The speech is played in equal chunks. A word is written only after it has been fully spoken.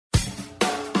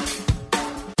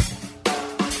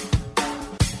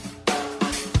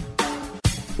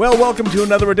Well, welcome to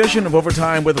another edition of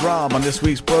Overtime with Rob. On this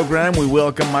week's program, we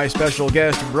welcome my special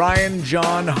guest, Brian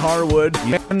John Harwood,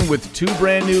 with two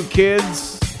brand new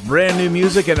kids, brand new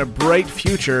music, and a bright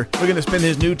future. We're going to spin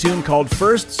his new tune called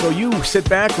First, so you sit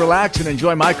back, relax, and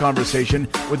enjoy my conversation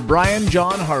with Brian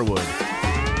John Harwood.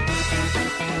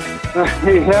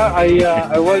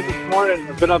 I was this morning.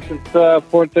 I've been up since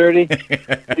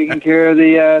 4:30, taking care of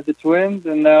the twins,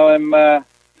 and now I'm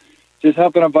just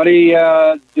helping a buddy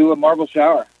do a marble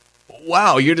shower.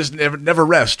 Wow, you're just never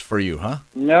rest for you, huh?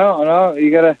 No,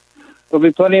 there'll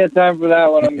be plenty of time for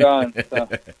that when I'm gone.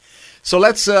 So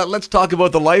let's talk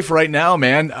about the life right now,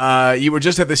 man. You were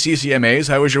just at the CCMAs.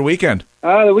 How was your weekend?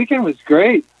 The weekend was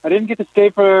great. I didn't get to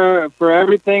stay for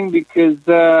everything because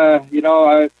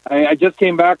I just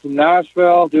came back from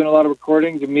Nashville, doing a lot of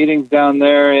recordings and meetings down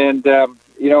there, and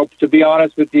to be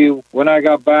honest with you, when I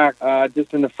got back,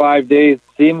 just in the 5 days,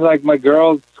 seems like my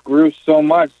girls grew so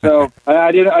much. So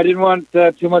I didn't want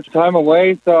too much time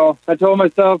away. So I told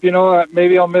myself,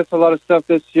 maybe I'll miss a lot of stuff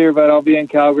this year, but I'll be in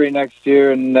Calgary next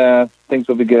year, and things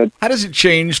will be good. How does it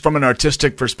change from an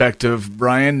artistic perspective,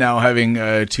 Brian, now having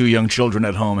two young children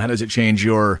at home? How does it change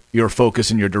your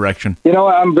focus and your direction?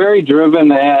 I'm very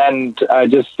driven, and I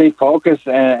just stay focused,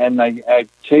 and I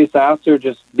chase after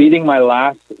just beating my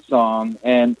last song.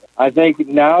 And I think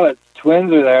now that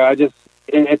twins are there,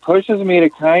 it pushes me to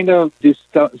kind of do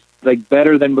stuff like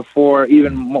better than before,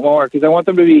 even more, because I want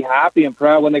them to be happy and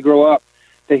proud when they grow up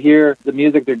to hear the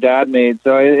music their dad made.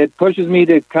 So it pushes me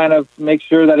to kind of make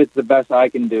sure that it's the best I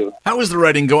can do. How is the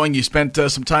writing going? You spent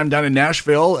some time down in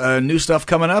Nashville. New stuff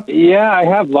coming up? Yeah, I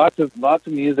have lots of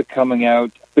music coming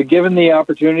out. But given the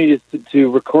opportunity to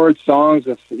record songs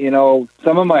with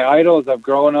some of my idols I've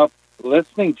grown up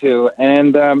listening to,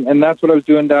 and that's what I was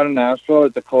doing down in Nashville.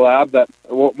 It's a collab that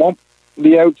won't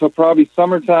be out till probably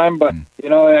summertime, but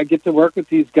I get to work with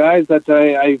these guys that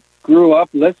I grew up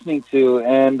listening to,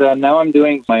 and now I'm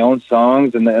doing my own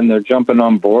songs, and they're jumping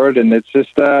on board, and it's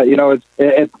just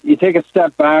you take a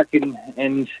step back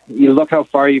and you look how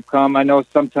far you've come. I know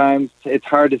sometimes it's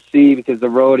hard to see because the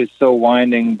road is so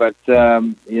winding, but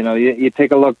you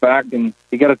take a look back and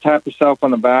you got to tap yourself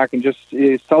on the back and just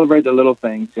celebrate the little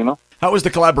things. How was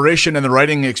the collaboration and the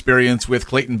writing experience with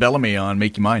Clayton Bellamy on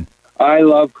Make You Mine? I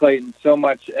love Clayton so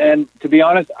much, and to be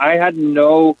honest, I had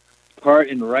no part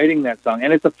in writing that song,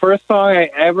 and it's the first song I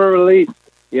ever released.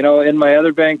 In my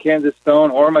other band, Kansas Stone,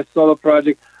 or my solo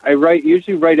project, I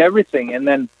usually write everything, and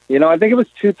then I think it was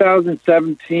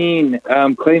 2017.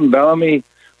 Clayton Bellamy,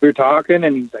 we were talking,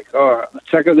 and he's like, "Oh,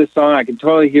 check out this song. I can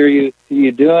totally hear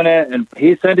you doing it." And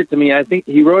he sent it to me. I think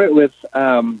he wrote it with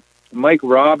Mike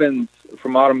Robbins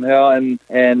from Autumn Hill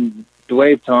and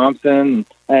Dwayne Thompson,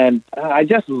 and I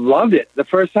just loved it. The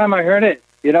first time I heard it,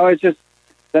 it's just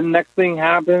the next thing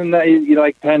happened.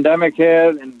 Like pandemic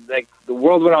hit, and like the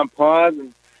world went on pause,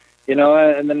 and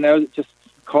then I just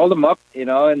called him up, in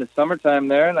the summertime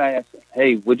there, and I said,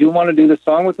 "Hey, would you want to do the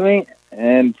song with me?"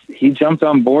 And he jumped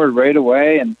on board right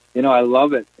away, and I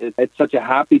love it. It's such a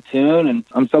happy tune, and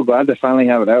I'm so glad to finally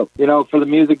have it out. For the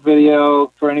music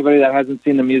video, for anybody that hasn't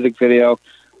seen the music video,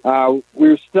 we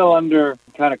were still under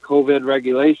kind of COVID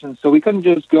regulations, so we couldn't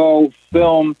just go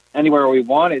film anywhere we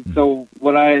wanted. So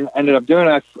what I ended up doing,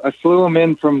 I flew him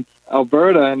in from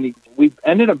Alberta, and we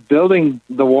ended up building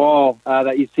the wall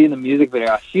that you see in the music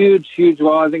video. A huge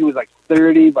wall. I think it was like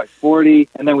 30 by 40,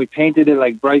 and then we painted it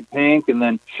like bright pink, and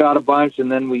then shot a bunch,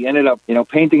 and then we ended up,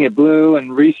 painting it blue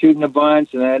and reshooting a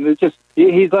bunch, and then it's just,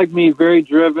 he's like me, very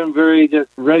driven, very just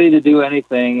ready to do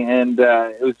anything, and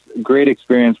it was a great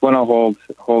experience, one I'll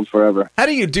hold forever. How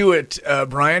do you do it,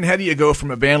 Brian? How do you go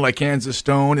from a band like Kansas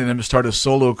Stone and then start a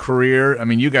solo career? I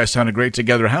mean, you guys sounded great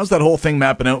together. How's that whole thing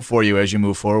mapping out for you as you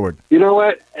move forward? You know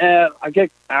what? I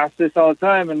get asked this all the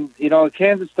time, and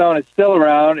Kansas Stone is still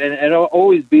around, and it'll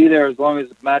always be there as long as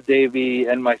Matt Davey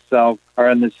and myself are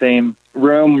in the same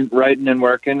room writing and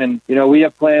working. And we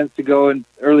have plans to go in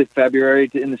early February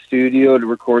in the studio to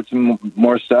record some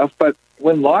more stuff. But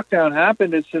when lockdown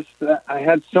happened, it's just I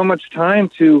had so much time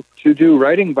to do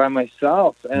writing by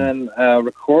myself and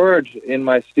record in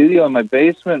my studio in my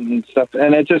basement and stuff,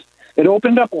 and it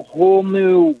opened up a whole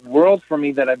new world for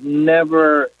me that I've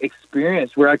never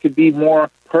experienced, where I could be more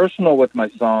personal with my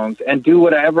songs and do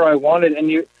whatever I wanted.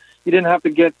 And you didn't have to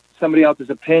get somebody else's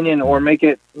opinion or make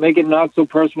it not so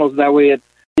personal, so that way it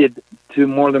did to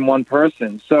more than one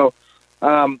person. So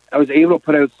I was able to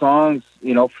put out songs,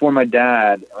 for my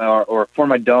dad or for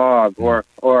my dog or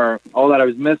all that I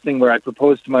was missing, where I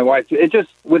proposed to my wife. It just,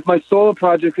 with my solo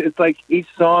project, it's like each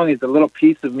song is a little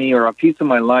piece of me or a piece of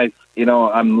my life.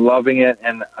 I'm loving it,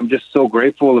 and I'm just so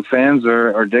grateful the fans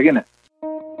are digging it.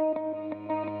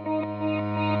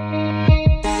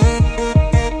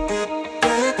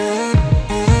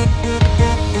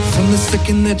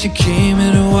 second that you came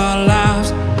into our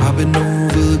lives, I've been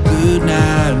over the good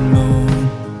night moon.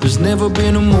 There's never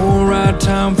been a more right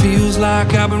time. Feels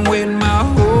like I've been waiting my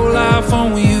whole life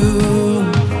on you.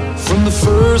 From the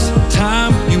first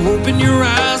time you open your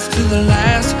eyes to the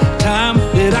last time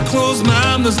that I close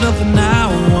mine, there's nothing I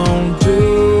won't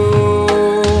do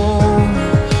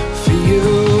for you.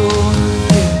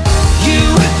 Yeah. You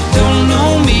don't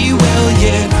know me well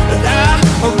yet, but I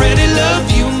already love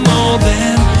you more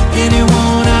than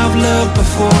anyone I've loved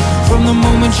before. From the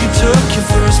moment you took your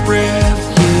first breath,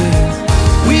 yeah.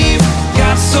 We've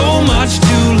got so much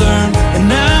to learn,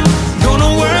 and I'm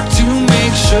gonna work to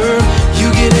make sure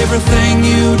you get everything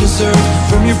you deserve.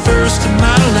 From your first to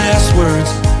my last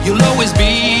words, you'll always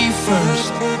be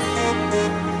first.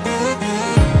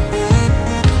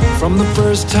 From the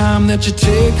first time that you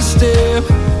take a step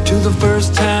to the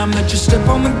first time that you step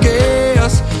on the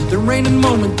gas, there ain't a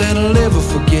moment that I'll ever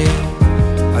forget.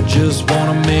 I just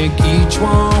wanna make each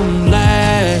one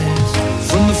last.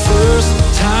 From the first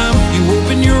time you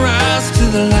open your eyes to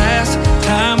the last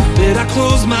time that I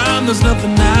close mine, there's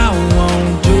nothing I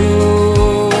won't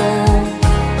do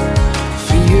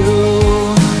for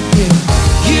you. Yeah.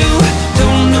 You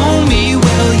don't know me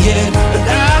well yet, but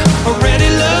I already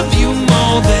love you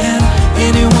more than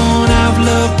anyone I've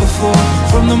loved before.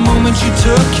 From the moment you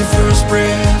took your first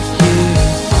breath,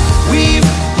 yeah. We've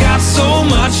got so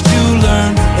much to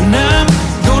learn, and I'm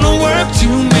gonna work to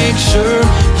make sure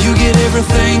you get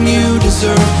everything you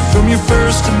deserve. From your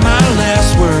first to my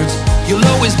last words, you'll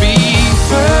always be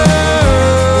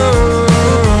first.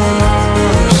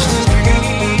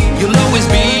 You'll always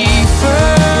be first.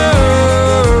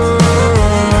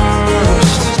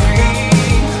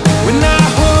 When I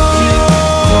hold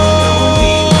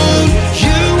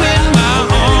you in my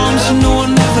arms, you know I'll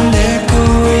never let go.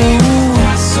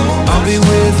 I'll be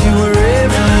with you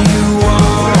wherever you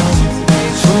are.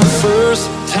 From the first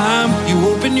time you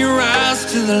open your eyes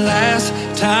to the last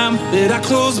time that I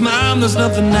close mine, there's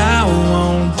nothing I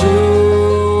won't do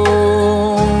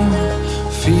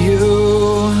for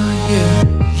you. Yeah.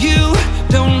 You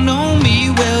don't know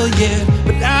me well yet,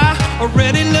 but I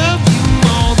already love you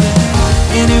more than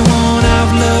anyone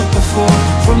I've loved before.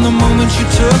 From the moment you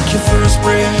took your first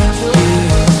breath,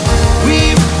 yeah.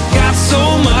 We've got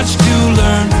so much to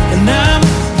learn, and I'm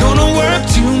gonna work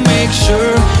to make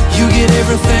sure you get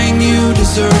everything you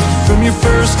deserve. From your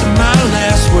first to my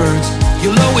last words,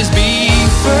 you'll always be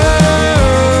first.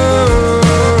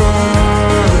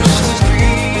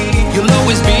 You'll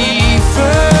always be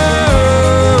first.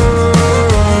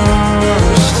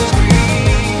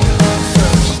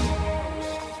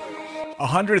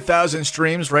 100,000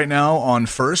 streams right now on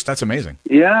First. That's amazing.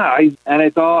 Yeah, and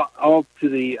it's all to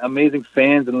the amazing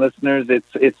fans and listeners.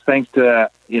 It's thanks to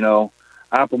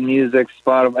Apple Music,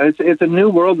 Spotify. It's a new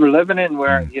world we're living in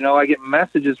where I get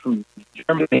messages from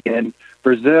Germany and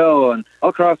Brazil and all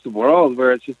across the world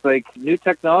where it's just like new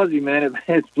technology, man.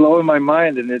 It's blowing my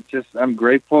mind, and I'm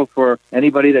grateful for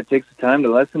anybody that takes the time to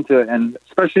listen to it, and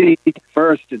especially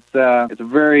First. It's a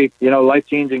very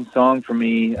life-changing song for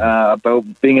me about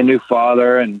being a new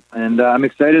father, and I'm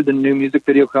excited. The new music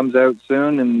video comes out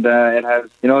soon, and it has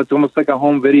it's almost like a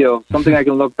home video, something I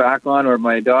can look back on, or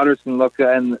my daughters can look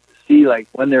at and see like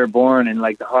when they were born and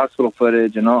like the hospital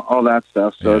footage and all that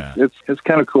stuff. So yeah. It's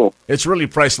kind of cool. It's really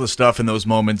priceless stuff in those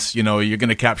moments. You're going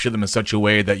to capture them in such a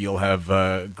way that you'll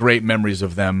have great memories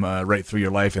of them right through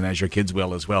your life, and as your kids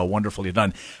will as well. Wonderfully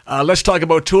done. Let's talk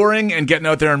about touring and getting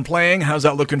out there and playing. How's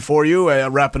that looking for you?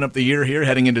 Wrapping up the year here,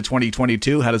 heading into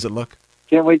 2022. How does it look?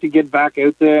 Can't wait to get back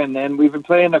out there, and then we've been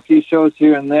playing a few shows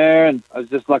here and there, and I was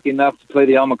just lucky enough to play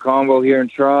the Alma Congo here in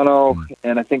Toronto,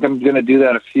 and I think I'm going to do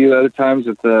that a few other times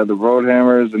with the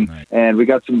Roadhammers, and we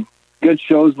got some good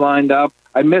shows lined up.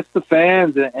 I miss the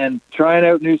fans and trying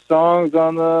out new songs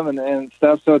on them and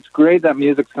stuff, so it's great that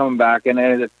music's coming back, and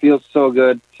it feels so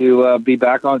good to be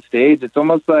back on stage. It's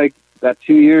almost like that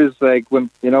 2 years, like when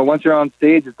once you're on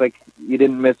stage, it's like you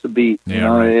didn't miss a beat.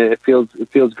 Right. It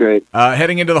feels great.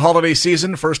 Heading into the holiday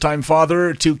season, first time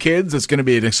father, 2 kids. It's going to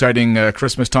be an exciting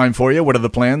Christmas time for you. What are the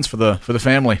plans for the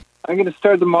family? I'm going to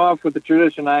start them off with the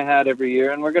tradition I had every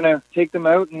year, and we're going to take them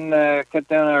out and cut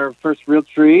down our first real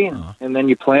tree, and then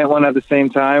you plant one at the same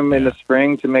time in the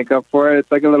spring to make up for it.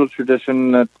 It's like a little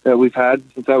tradition that we've had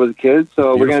since I was a kid,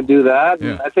 so we're going to do that.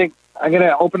 And I think I'm going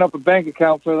to open up a bank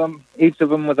account for them, each of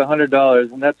them with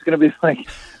 $100, and that's going to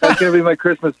be my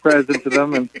Christmas present to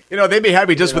them. And they'd be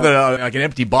happy just with an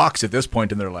empty box at this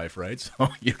point in their life, right? So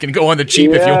you can go on the cheap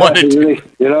if you wanted to.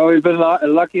 We've been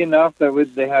lucky enough that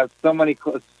they have so many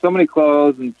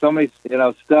clothes and so many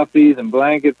stuffies and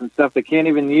blankets and stuff they can't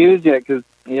even use yet because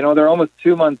they're almost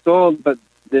 2 months old, but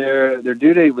Their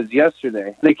due date was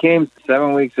yesterday. They came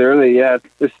 7 weeks early. Yeah,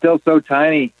 they're still so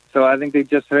tiny. So I think they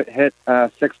just hit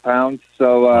 6 pounds.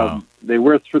 So Wow. they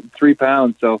were 3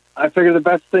 pounds. So I figured the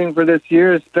best thing for this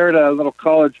year is start a little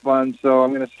college fund. So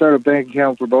I'm going to start a bank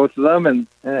account for both of them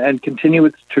and continue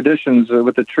with traditions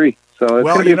with the tree. So it's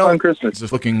going to be a fun Christmas.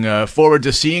 Just looking forward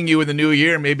to seeing you in the new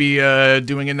year, maybe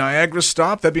doing a Niagara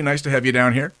stop. That'd be nice to have you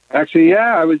down here. Actually,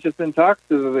 yeah, I was just in talks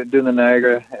of doing the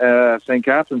Niagara St.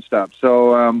 Catherine stop.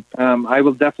 So I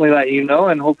will definitely let you know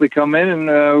and hopefully come in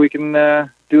and we can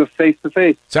do a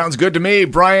face-to-face. Sounds good to me.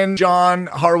 Brian John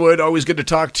Harwood, always good to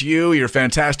talk to you. You're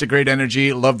fantastic, great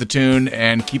energy. Love the tune,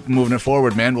 and keep moving it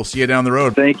forward, man. We'll see you down the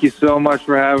road. Thank you so much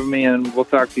for having me, and we'll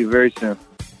talk to you very soon.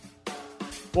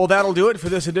 Well, that'll do it for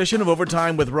this edition of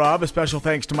Overtime with Rob. A special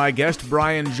thanks to my guest,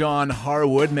 Brian John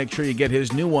Harwood. Make sure you get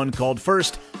his new one called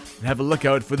First, and have a look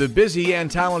out for the busy and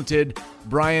talented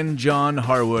Brian John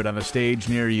Harwood on a stage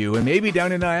near you, and maybe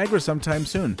down in Niagara sometime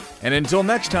soon. And until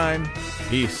next time,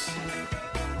 peace.